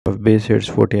of base heads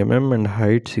 40 mm and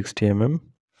height 60 mm,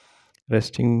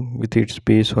 resting with its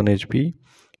base on HP,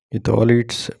 with all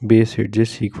its base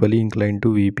edges equally inclined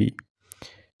to VP.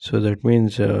 So that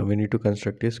means we need to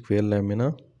construct a square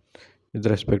lamina with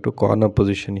respect to corner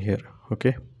position here.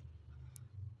 Okay,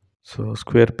 so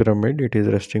square pyramid, it is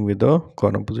resting with the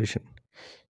corner position.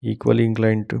 Equally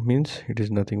inclined to means it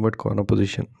is nothing but corner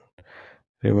position.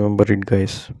 Remember it,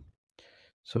 guys.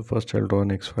 So first I'll draw an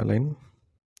XY line.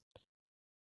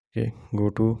 Okay, go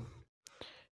to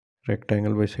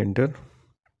rectangle by center.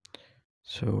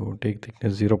 So take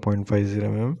thickness 0.50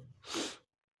 mm,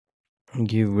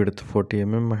 give width 40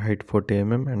 mm, height 40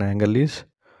 mm, and angle is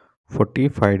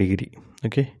 45 degree.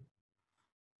 Okay,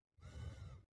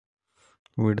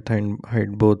 width and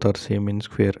height both are same in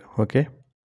square. Okay,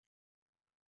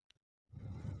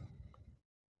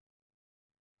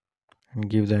 and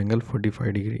give the angle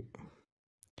 45 degree.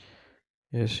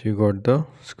 Yes, you got the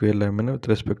square lamina with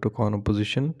respect to corner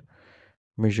position.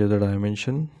 Measure the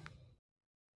dimension.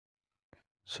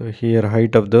 So here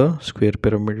height of the square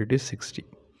pyramid, it is 60.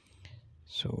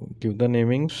 So give the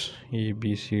namings A,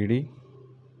 B, C, D.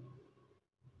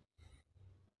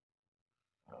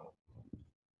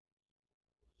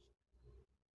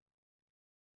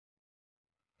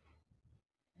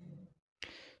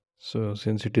 So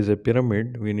since it is a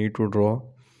pyramid, we need to draw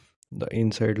the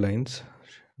inside lines.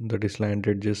 That is slant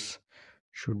edges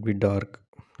should be dark.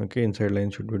 Okay, inside line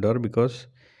should be dark because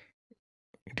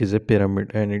it is a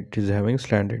pyramid and it is having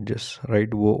slant edges, right?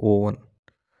 O1.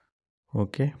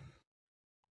 Okay,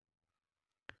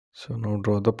 so now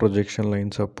draw the projection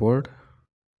lines upward.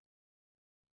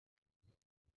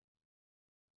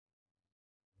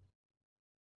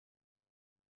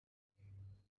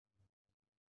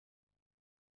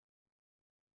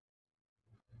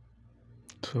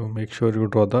 So make sure you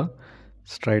draw the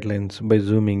straight lines by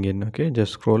zooming in. Okay,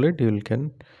 just scroll it, you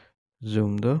can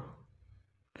zoom the.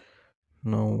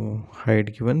 Now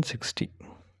height given 60.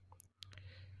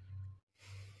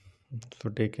 So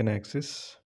take an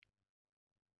axis.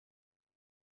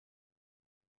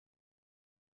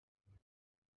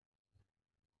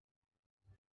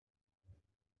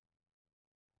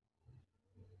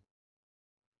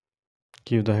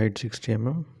 Give the height 60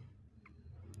 mm.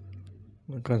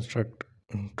 Construct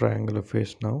triangular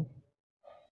face now.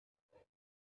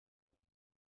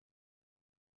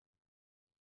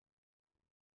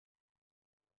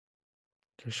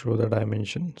 To show the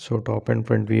dimension. So top and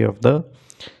front view of the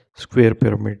square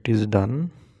pyramid is done.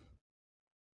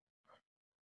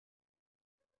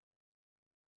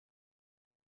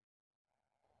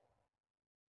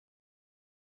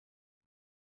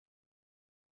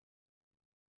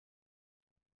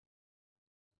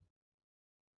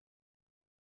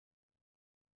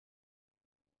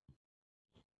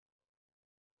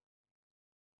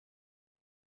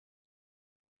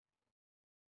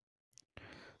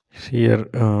 Here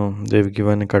they've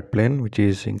given a cut plane which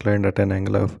is inclined at an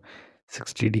angle of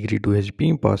 60 degree to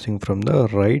HP, passing from the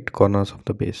right corners of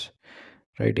the base,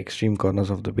 right extreme corners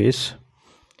of the base.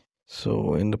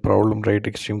 So in the problem, right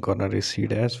extreme corner is C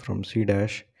dash. From C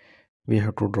dash we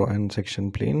have to draw an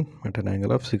section plane at an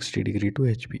angle of 60 degree to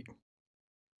HP.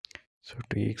 So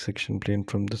take section plane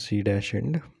from the C dash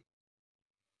end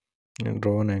and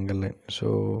draw an angle line.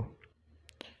 So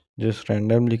just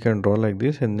randomly can draw like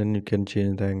this and then you can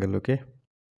change the angle. Okay,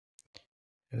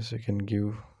 yes, you can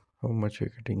give how much you're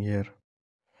getting here.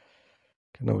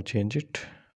 Can now change it.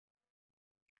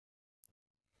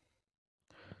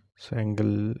 So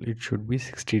angle, it should be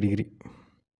 60 degree.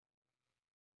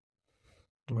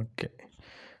 Okay,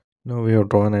 now we have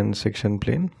drawn an section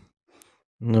plane.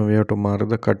 Now we have to mark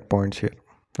the cut points here.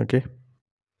 Okay,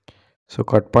 so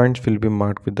cut points will be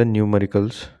marked with the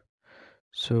numericals.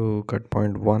 So cut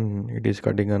point 1, it is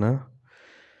cutting on a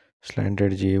slant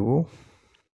edge AO,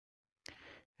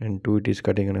 and 2, it is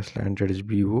cutting on a slant edge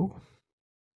BO.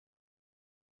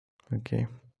 Okay,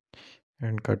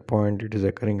 and cut point, it is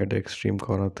occurring at the extreme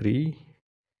corner 3.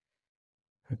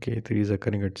 Okay, 3 is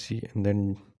occurring at C, and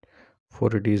then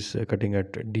 4, it is cutting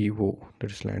at DO, that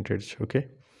is slant edge. Okay,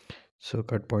 so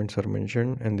cut points are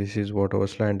mentioned, and this is what our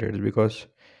slant edge, because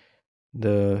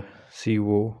the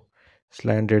CO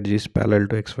slant edge is parallel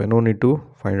to XY. No need to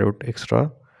find out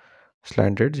extra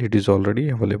slant edge, it is already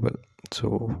available.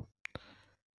 So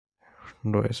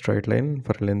draw a straight line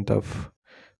for length of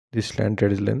this slant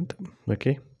edge length.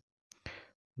 Okay,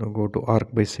 now go to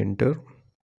arc by center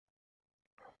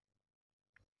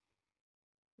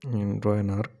and draw an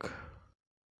arc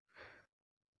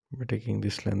by taking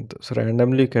this length. So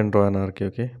randomly you can draw an arc.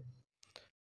 Okay,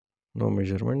 no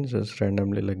measurement, just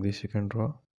randomly like this you can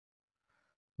draw.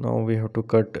 Now we have to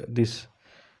cut this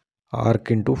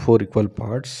arc into 4 equal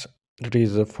parts. It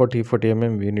is 40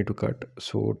 mm we need to cut.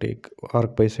 So take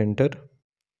arc by center.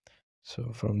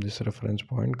 So from this reference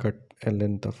point, cut a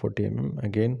length of 40 mm.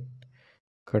 Again,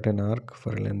 cut an arc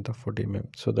for a length of 40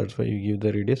 mm. So that's why you give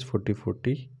the radius 40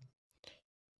 40.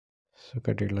 So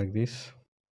cut it like this.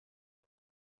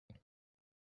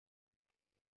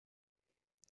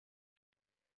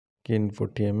 Again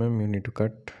 40 mm you need to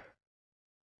cut.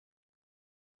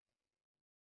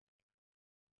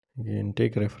 Again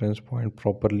take reference point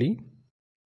properly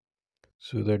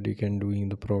so that you can doing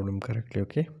the problem correctly.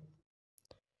 Okay,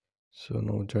 so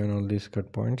now join all these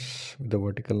cut points with the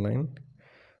vertical line.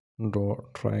 Draw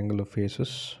triangular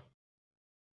faces.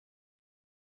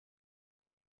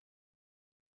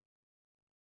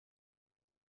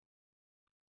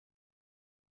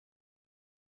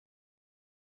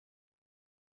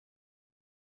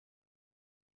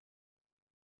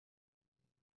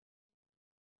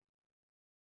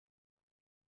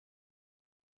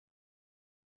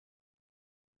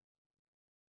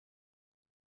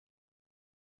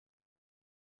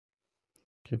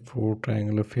 Okay, 4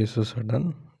 triangular faces are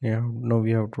done. Yeah, now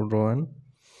we have to draw an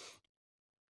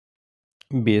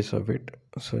base of it.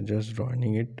 So just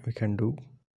drawing it we can do.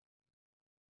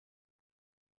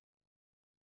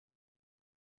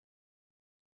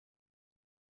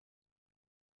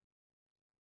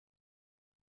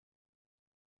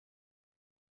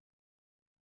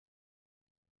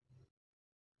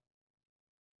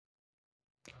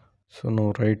 So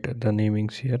now write the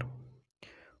namings here.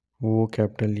 O,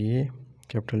 capital A,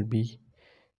 capital B,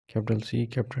 capital C,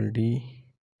 capital D,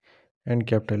 and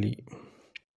capital E.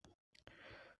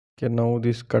 Okay, now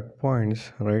these cut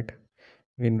points, right,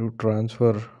 we need to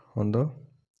transfer on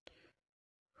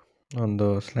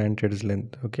the slant edge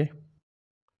length. Okay,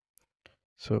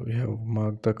 so we have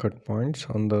marked the cut points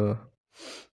on the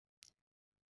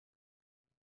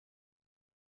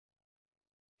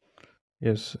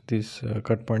yes, these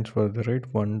cut points were the right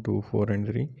 1 2 4 and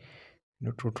 3. You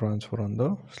need to transfer on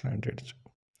the slant edge.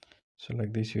 So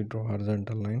like this you draw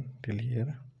horizontal line till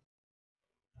here,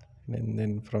 and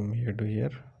then from here to here.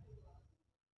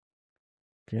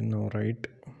 Okay, now write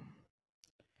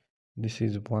this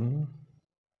is 1,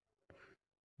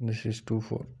 this is 2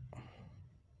 4.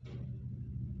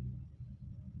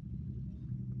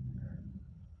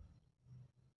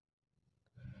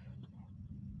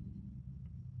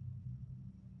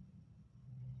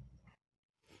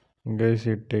 Guys,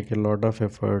 it take a lot of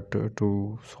effort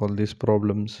to solve these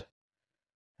problems.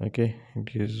 Okay,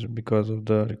 it is because of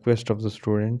the request of the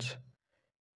students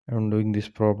I'm doing these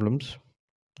problems.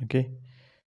 Okay,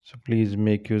 so please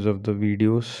make use of the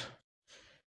videos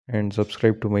and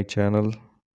subscribe to my channel.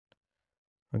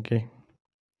 Okay,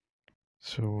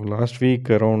 so last week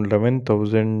around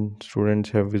 11,000 students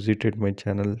have visited my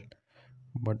channel,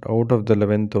 but out of the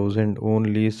 11,000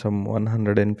 only some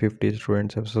 150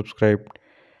 students have subscribed.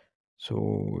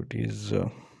 So it is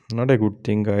not a good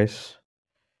thing, guys.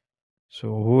 So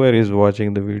whoever is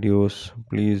watching the videos,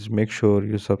 please make sure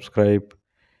you subscribe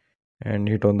and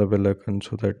hit on the bell icon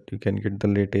so that you can get the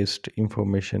latest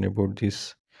information about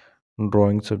this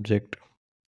drawing subject.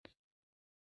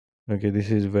 Okay, this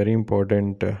is very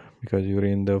important because you're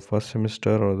in the first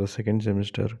semester or the second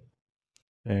semester,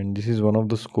 and this is one of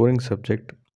the scoring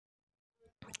subject,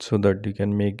 so that you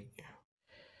can make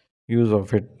use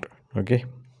of it. Okay,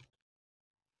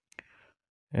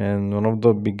 and one of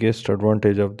the biggest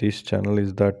advantage of this channel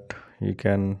is that you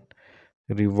can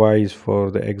revise for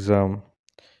the exam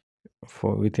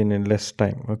for within a less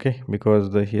time. Okay, because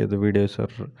the here the videos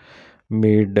are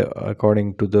made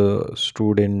according to the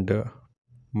student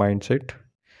mindset.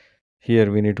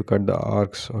 Here we need to cut the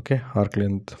arcs. Okay, arc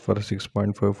length for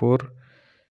 6.54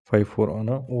 on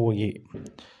a OA.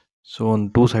 So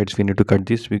on two sides we need to cut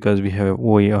this because we have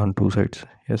OA on two sides.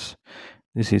 Yes,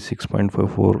 this is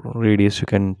 6.44 radius. You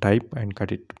can type and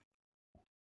cut it.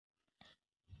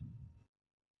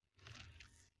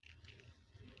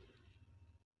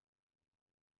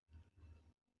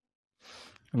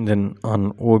 And then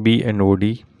on OB and OD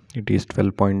it is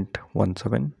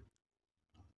 12.17.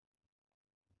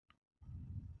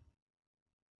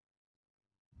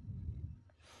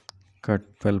 Cut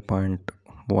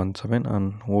 12.17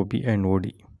 on OB and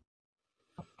OD.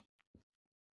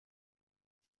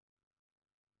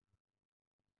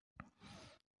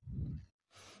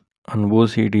 On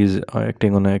both it is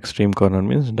acting on an extreme corner,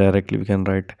 means directly we can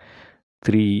write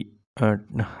 3 at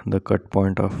the cut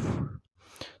point of,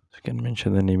 so you can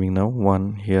mention the naming now.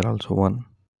 1 here, also 1.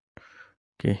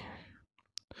 Okay,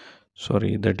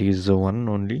 sorry, that is the 1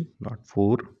 only, not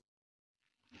 4.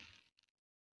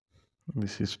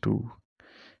 This is 2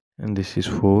 and this is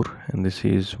 4 and this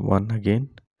is 1 again,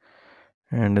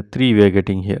 and 3 we are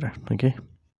getting here. Okay,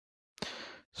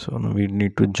 so now we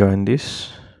need to join this.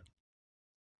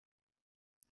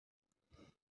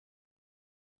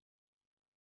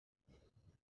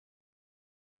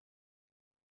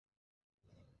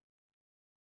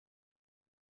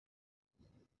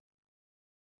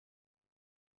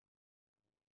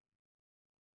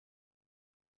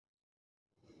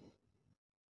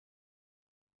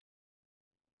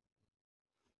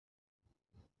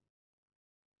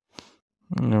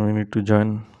 Now we need to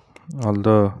join all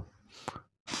the.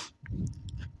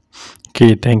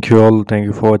 Okay, thank you all. Thank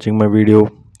you for watching my video.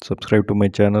 Subscribe to my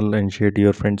channel and share to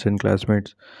your friends and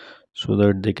classmates so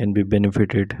that they can be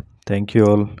benefited. Thank you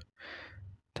all.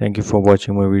 Thank you for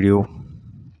watching my video.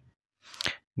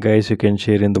 Guys, you can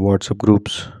share in the WhatsApp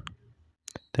groups.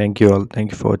 Thank you all.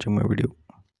 Thank you for watching my video.